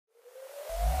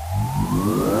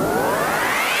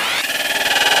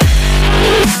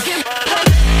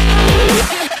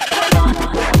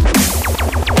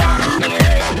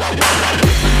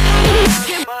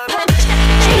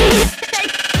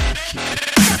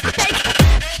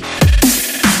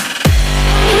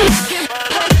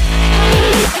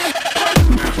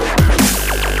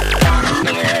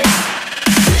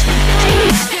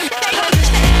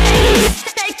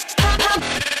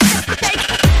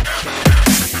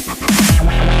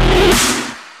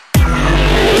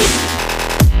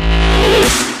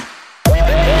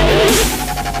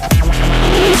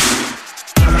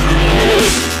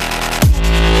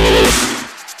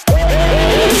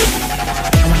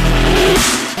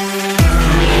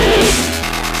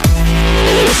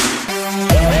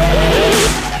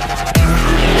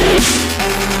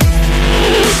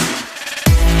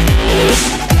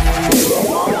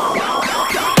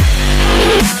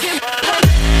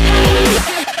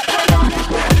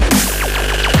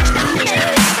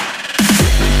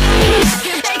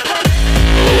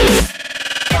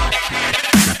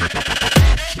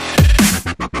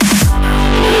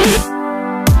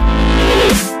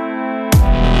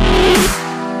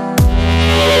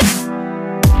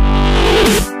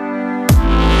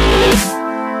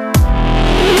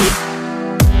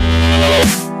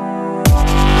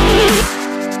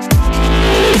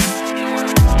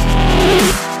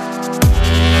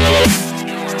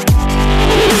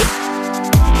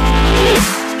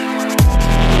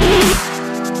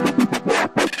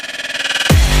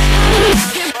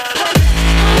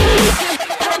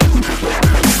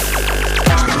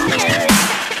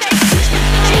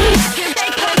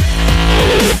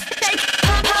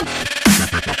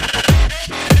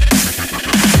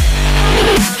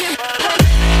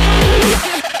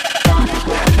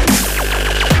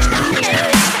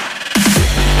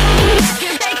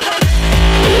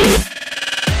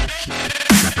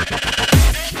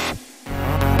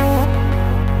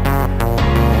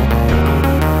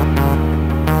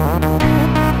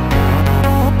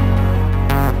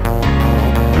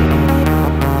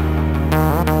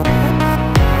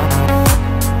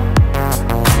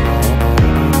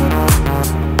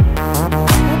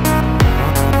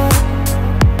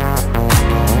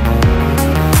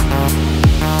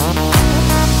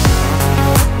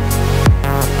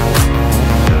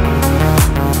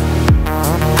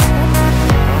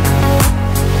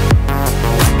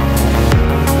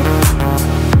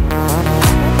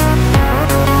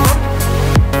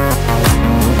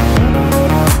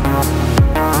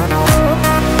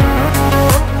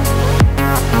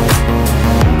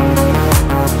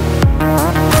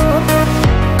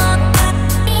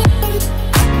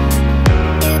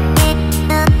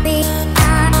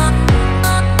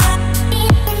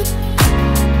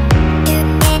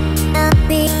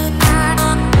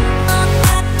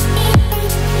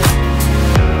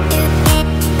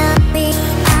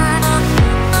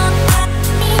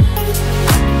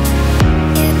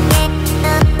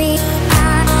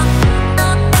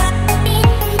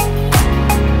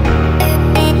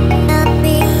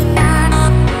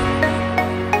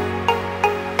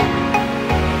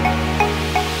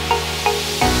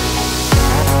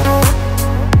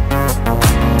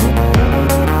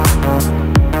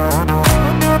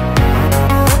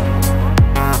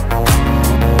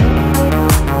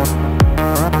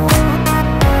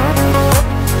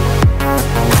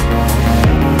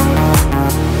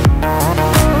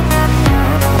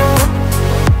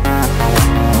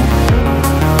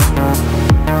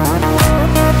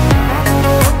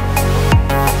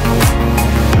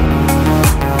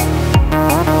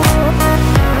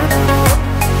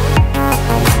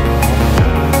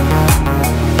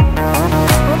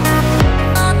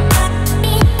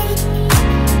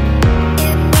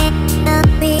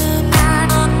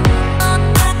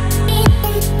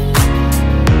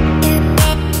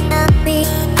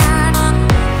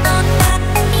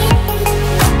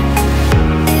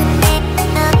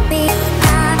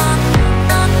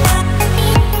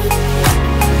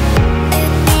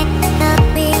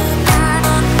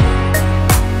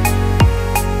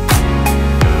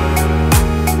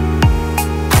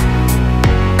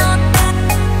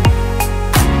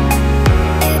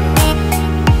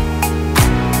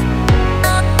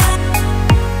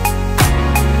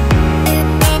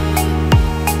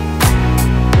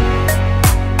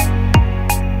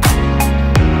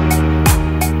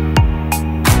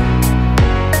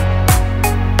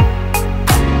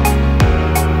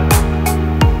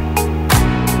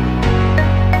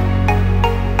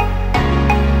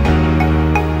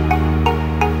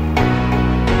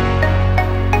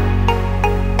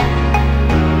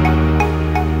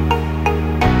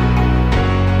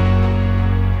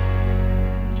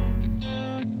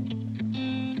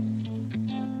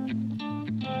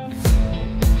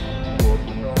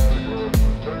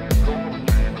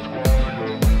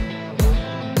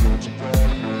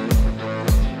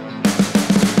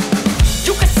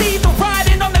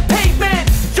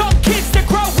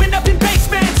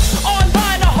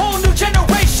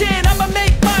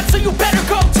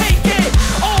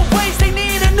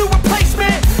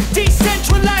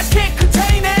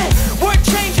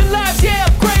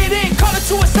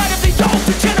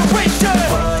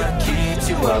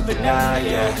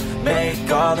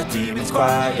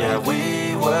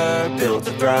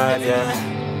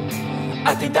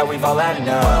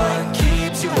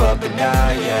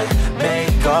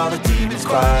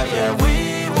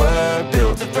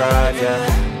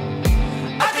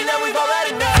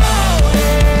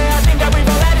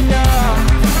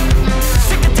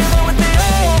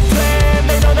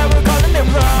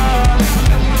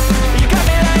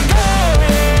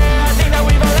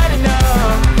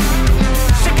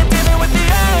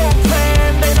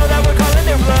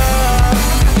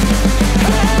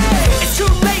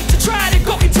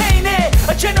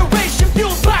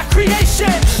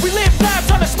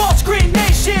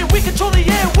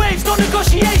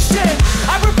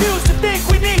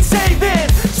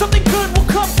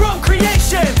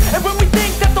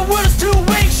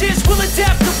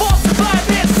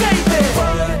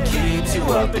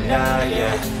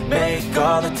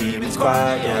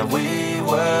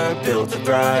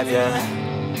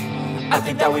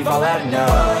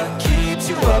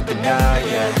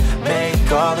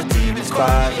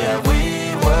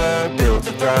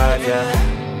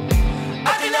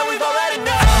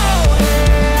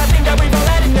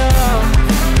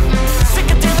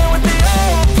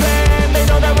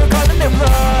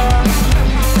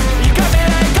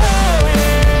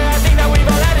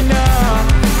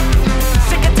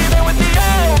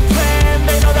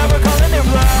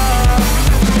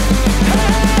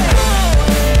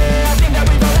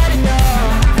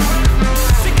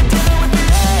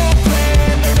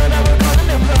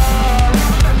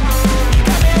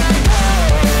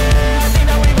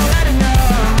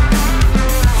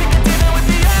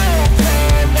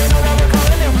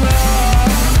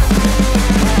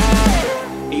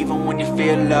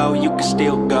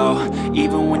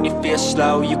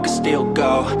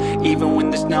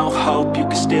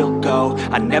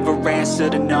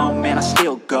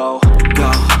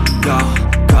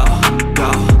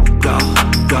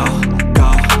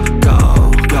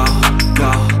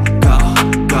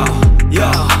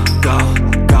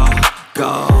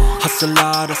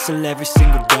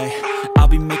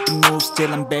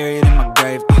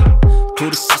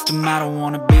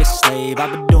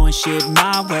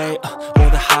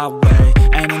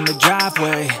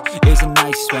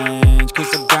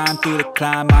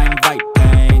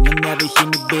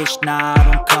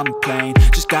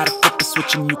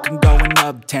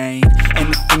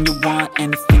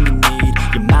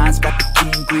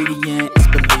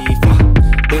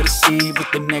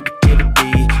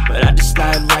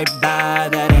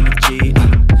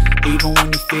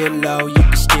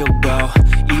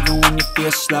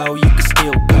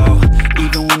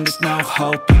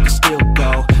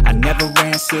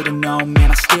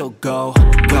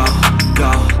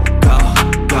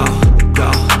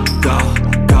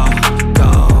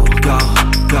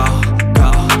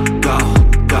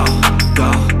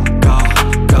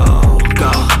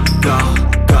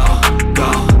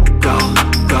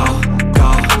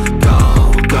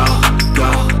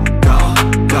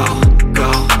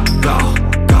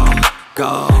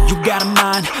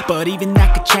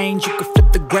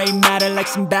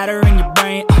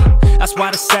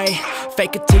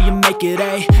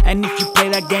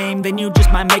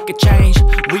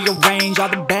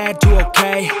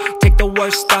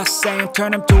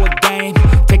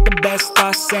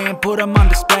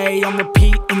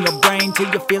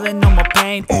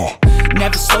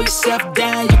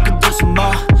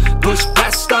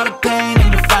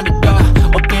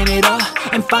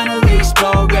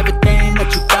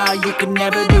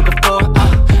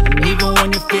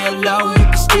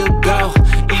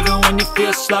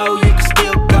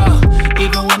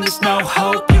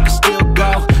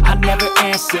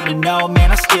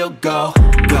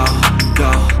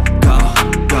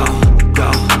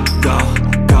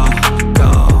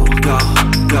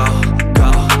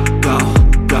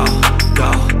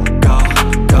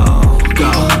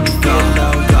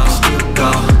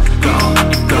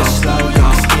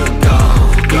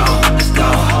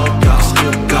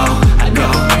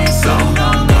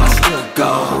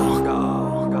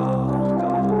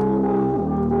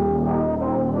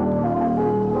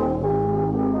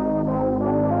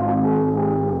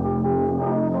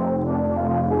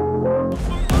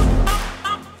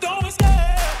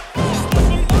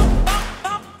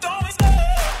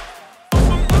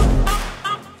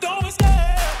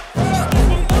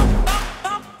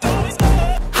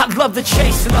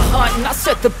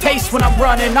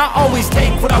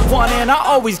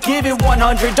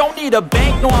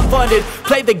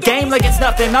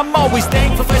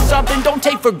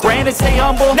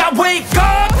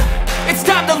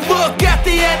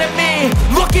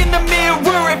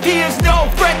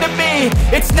me.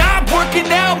 It's not working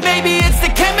out, maybe it's the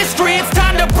chemistry. It's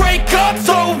time to break up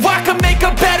so I can make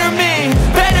a better me.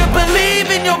 Better believe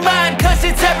in your mind, cause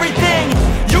it's everything.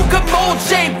 You can mold,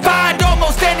 shape, find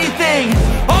almost anything.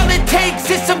 All it takes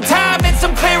is some time and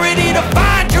some clarity to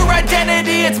find your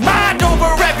identity. It's mind over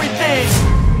everything.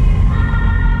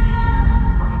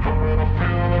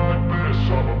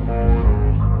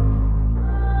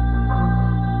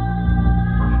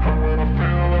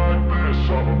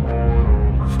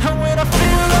 And when I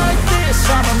feel like this,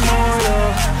 I'm immortal.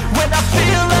 When I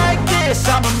feel like this,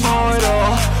 I'm immortal.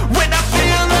 When I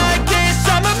feel like this,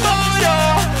 I'm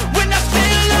immortal. When I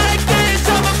feel like this,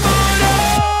 I'm immortal.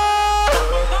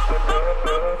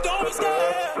 Don't be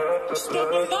scared. Just give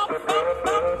me up.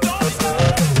 Don't be scared.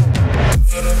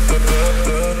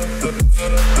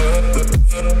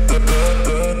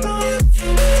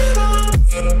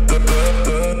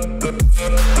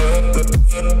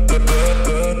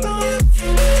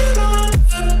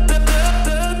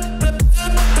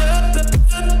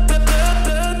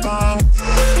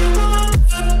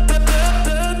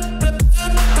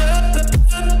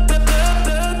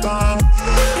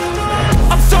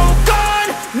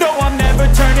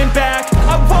 Back.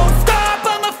 I won't stop,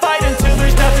 I'ma fight until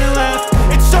there's nothing left.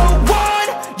 It's so on,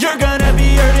 you're gonna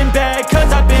be hurting bad, cause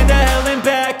I've been to hell and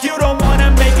back. You don't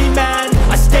wanna make me mad,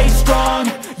 I stay strong,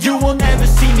 you will never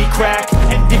see me crack.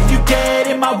 And if you get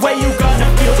in my way, you're gonna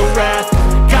feel the wrath.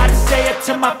 Gotta say it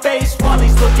to my face while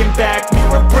he's looking back.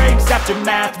 Mirror breaks after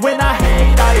math, when I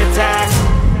hate, I attack.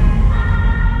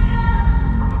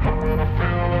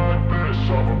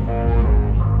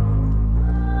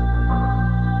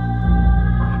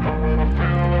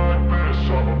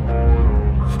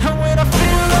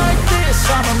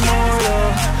 I'm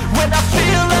immortal. When I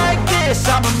feel like this,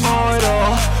 I'm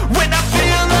immortal. When I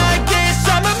feel like this,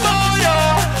 I'm immortal.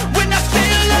 When I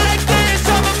feel like this,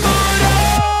 I'm immortal.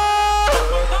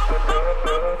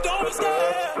 Don't be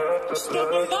scared. Just give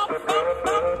me up.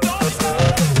 Don't be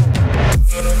scared.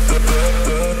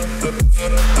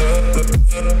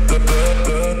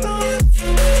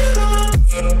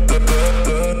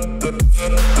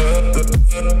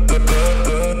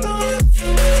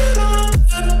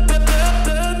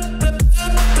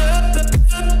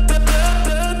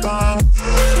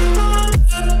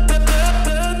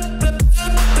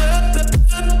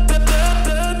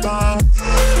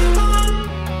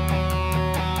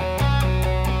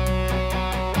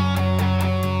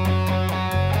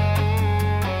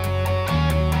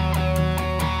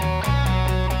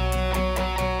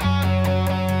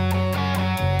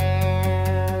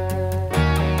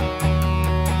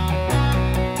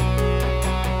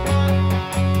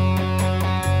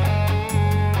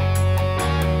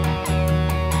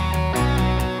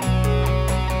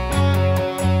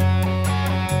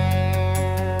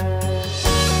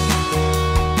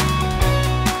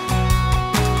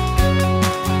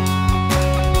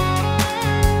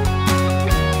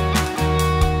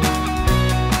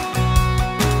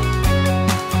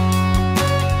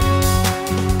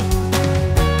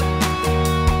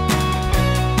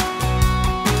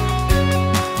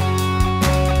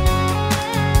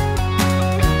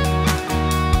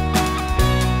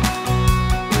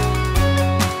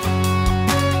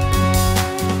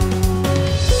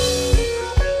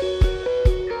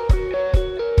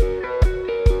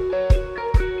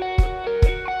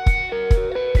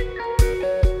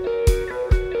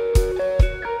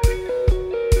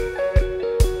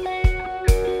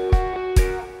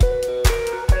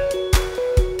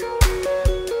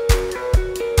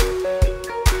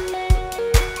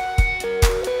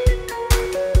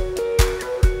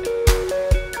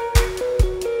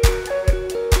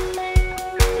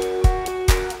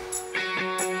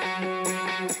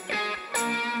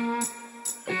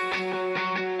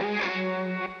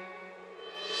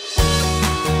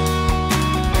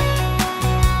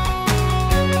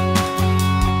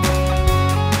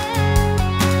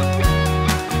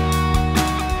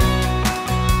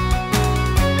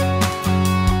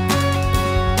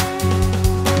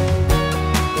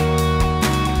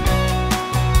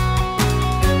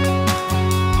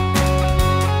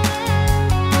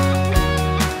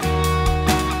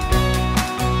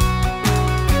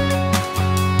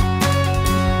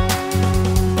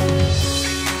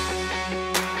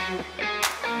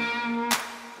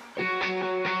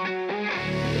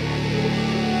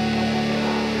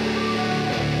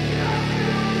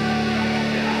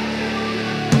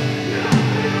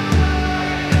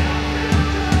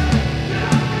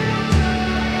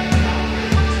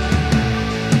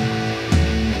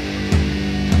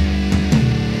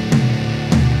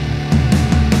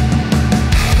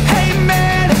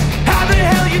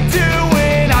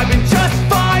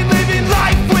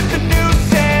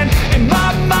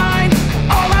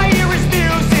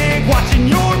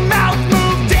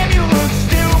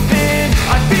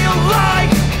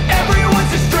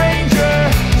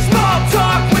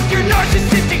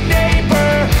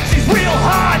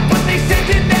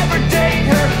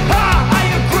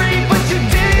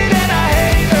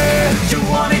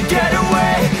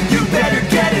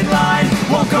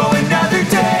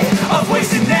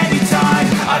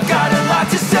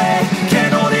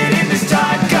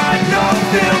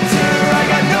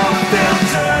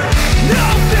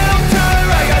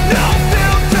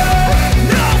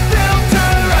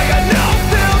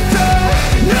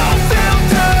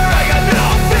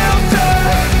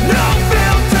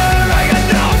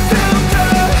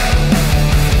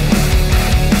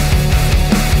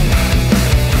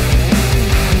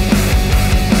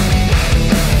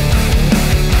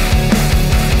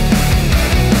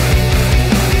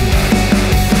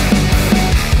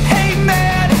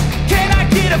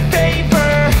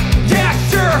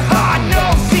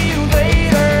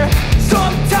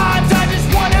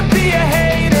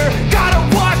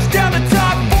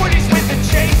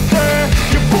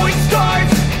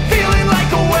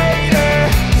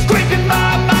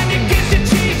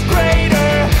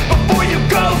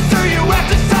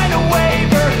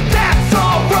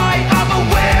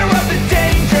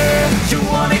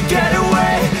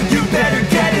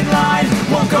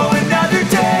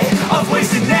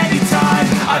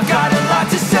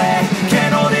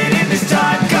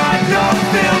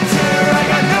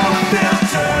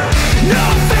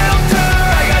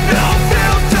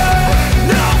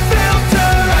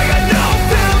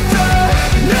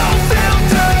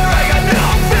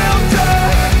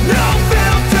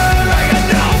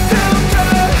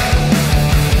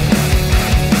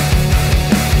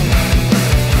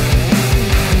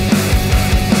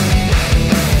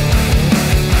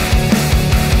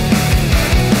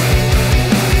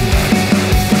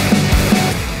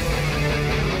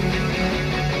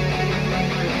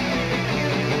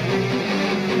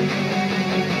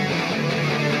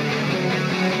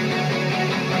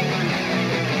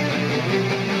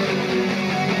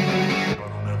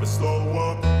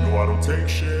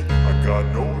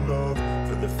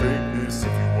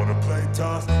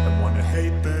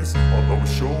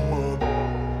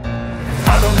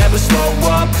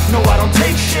 no I don't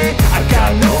take shit. I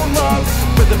got no love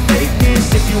for the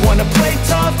fakeness. If you wanna play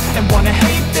tough and wanna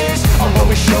hate this, I'll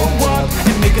always show up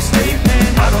and make a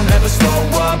statement. I don't ever slow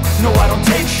up, no I don't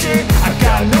take shit. I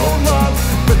got no love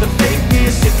for the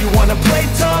fakeness. If you wanna play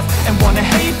tough and wanna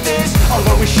hate this, I'll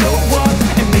always show up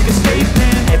and make a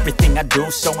statement. Everything I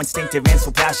do so instinctive and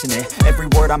so passionate. Every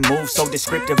word I move so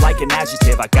descriptive like an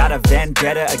adjective. I got a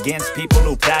vendetta against people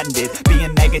who patented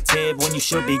being negative when you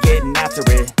should be getting after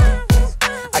it.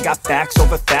 I got facts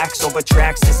over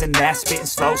tracks, this and that. Spitting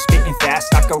slow, spitting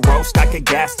fast, I could roast, I could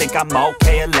gas. Think I'm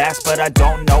okay at last, but I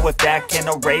don't know if that can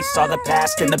erase all the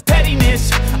past. And the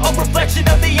pettiness, a reflection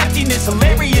of the emptiness.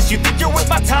 Hilarious, you think you're worth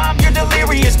my time, you're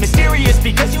delirious. Mysterious,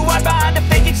 because you hide behind a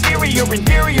fake exterior.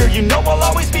 Inferior, you know I'll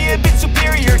always be a bit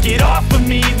superior. Get off of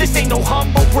me, this ain't no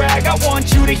humble brag. I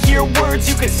want you to hear words,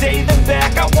 you can say them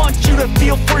back. I want you to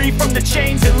feel free from the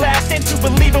chains at last, and to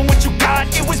believe in what you got,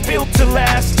 it was built to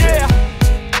last, yeah.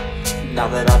 Now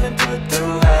that I've been put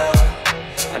through hell,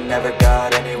 I never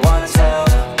got anyone's help.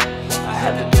 I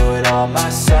had to do it all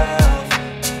myself.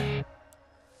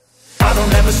 I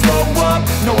don't ever slow up,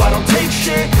 no I don't take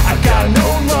shit. I got no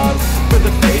love for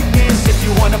the fakeness. If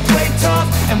you wanna play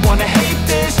tough and wanna hate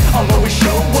this, I'll always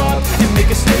show up and make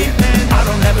a statement. I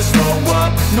don't ever slow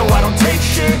up, no I don't take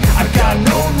shit. I got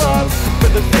no love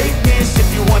for the fakeness. If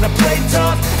you wanna play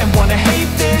tough and wanna hate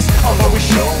this, I'll always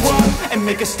show up and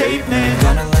make a statement.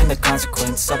 Gonna learn the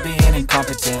consequence of being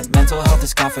incompetent. Mental health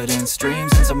is confidence,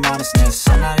 dreams and some honestness.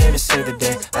 I'm not here to save the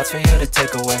day, that's for you to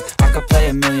take away. I could play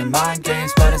a million mind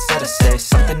games, but instead I say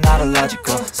something not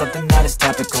illogical, something that is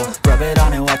topical. Rub it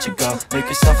on and watch it go, make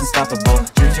yourself unstoppable.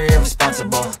 Dreams are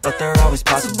irresponsible, but they're always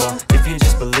possible. If you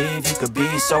just believe, you could be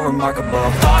so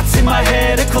remarkable. Thoughts in my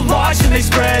head, a collage and they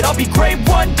spread. I'll be great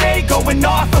one day, going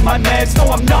off of my meds. No,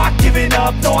 I'm not giving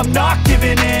up, no, I'm not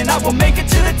giving in. I will make it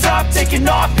to the top, taking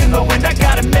off in the wind. I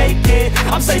gotta make it,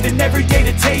 I'm saving every day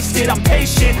to taste it. I'm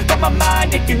patient, but my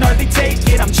mind, it can hardly take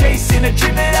it. I'm chasing a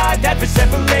dream that I've had for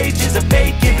several ages. A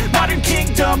vacant, modern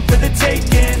kingdom for the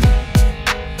taking.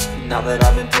 Now that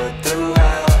I've been put through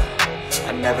hell,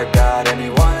 I never got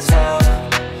anyone's help.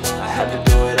 I had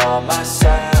to do it all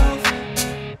myself.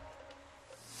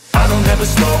 I don't ever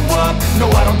slow up, no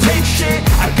I don't take shit.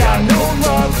 I got no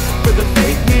love for the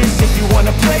fakeness. If you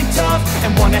wanna play tough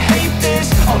and wanna hate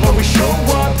this, I'll always show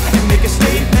up and make a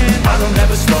statement. I don't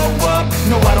ever slow up,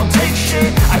 no I don't take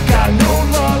shit. I got no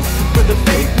love for the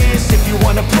fakeness. If you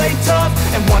wanna play tough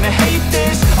and wanna hate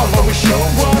this, I'll always show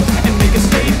up and make a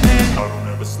statement. I don't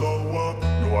ever slow up,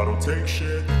 no I don't take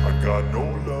shit. I got no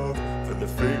love for the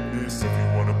fakeness. If you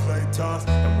wanna play tough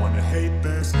and wanna hate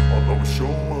this, I'll always show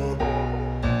up.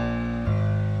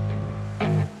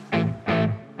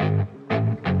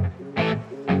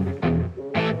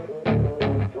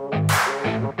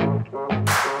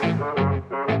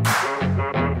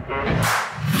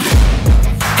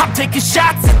 Taking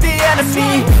shots at the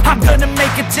enemy, I'm gonna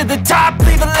make it to the top,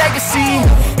 leave a legacy.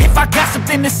 If I got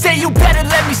something to say, you better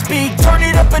let me speak. Turn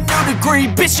it up a new degree,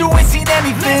 bitch, you ain't seen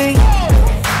anything.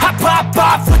 I pop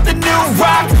off with the new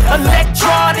rock,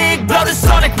 electronic, blow the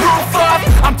sonic roof up.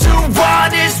 I'm too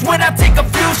honest when I take a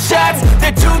few shots.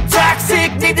 They're too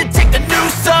toxic, need to take the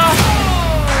noose off.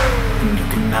 You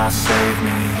cannot save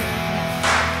me,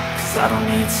 cause I don't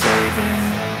need saving.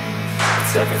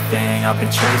 It's everything I've been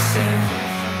chasing,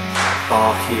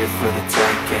 all here for the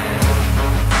taking.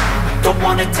 Don't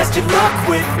wanna test your luck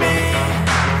with me,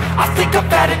 I think I've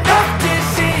had enough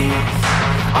disease.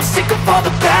 I'm sick of all the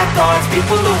bad thoughts,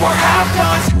 people who are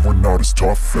half-nots. You are not as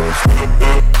tough as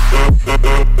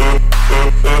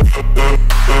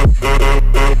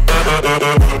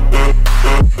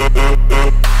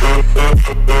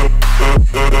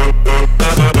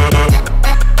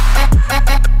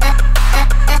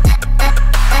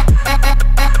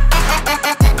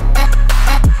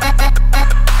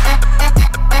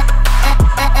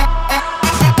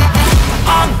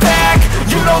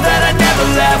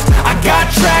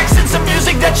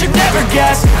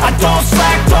I don't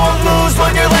slack, don't lose,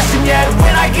 learn your lesson yet.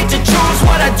 When I get to choose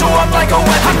what I do, I'm like a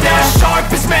weapon. I'm not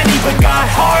sharp as many, but got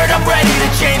hard, I'm ready to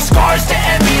change. Scars to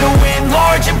envy, to win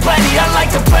large and plenty. I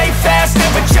like to play fast,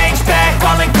 never change back.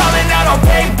 Calling out, I'll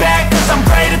pay back, cause I'm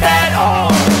great at that. Oh,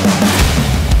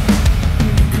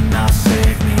 you cannot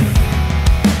save me,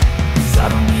 cause I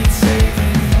don't need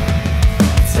saving.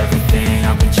 It's everything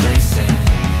I've been chasing,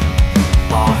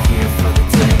 all here for the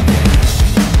taking.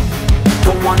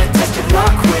 don't wanna test your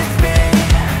luck with me,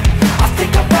 I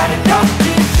think I've had enough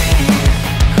disease.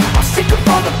 I'm sick of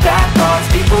all the bad thoughts,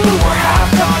 people who are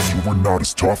half-nots. you are not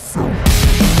as tough as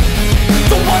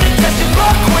Don't wanna test your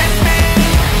luck with me,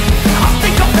 I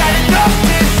think I've had enough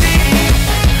disease.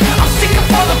 I'm sick of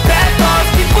all the the bad thoughts,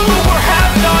 people who were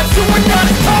have-nots, who were not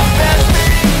as tough as me.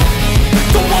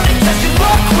 Don't wanna test your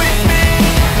luck with me.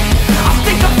 I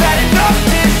think I've had enough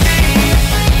disease.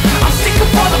 I'm sick of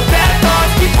all the bad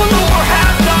thoughts, people who were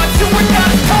have-nots, who were not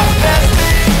as tough as me.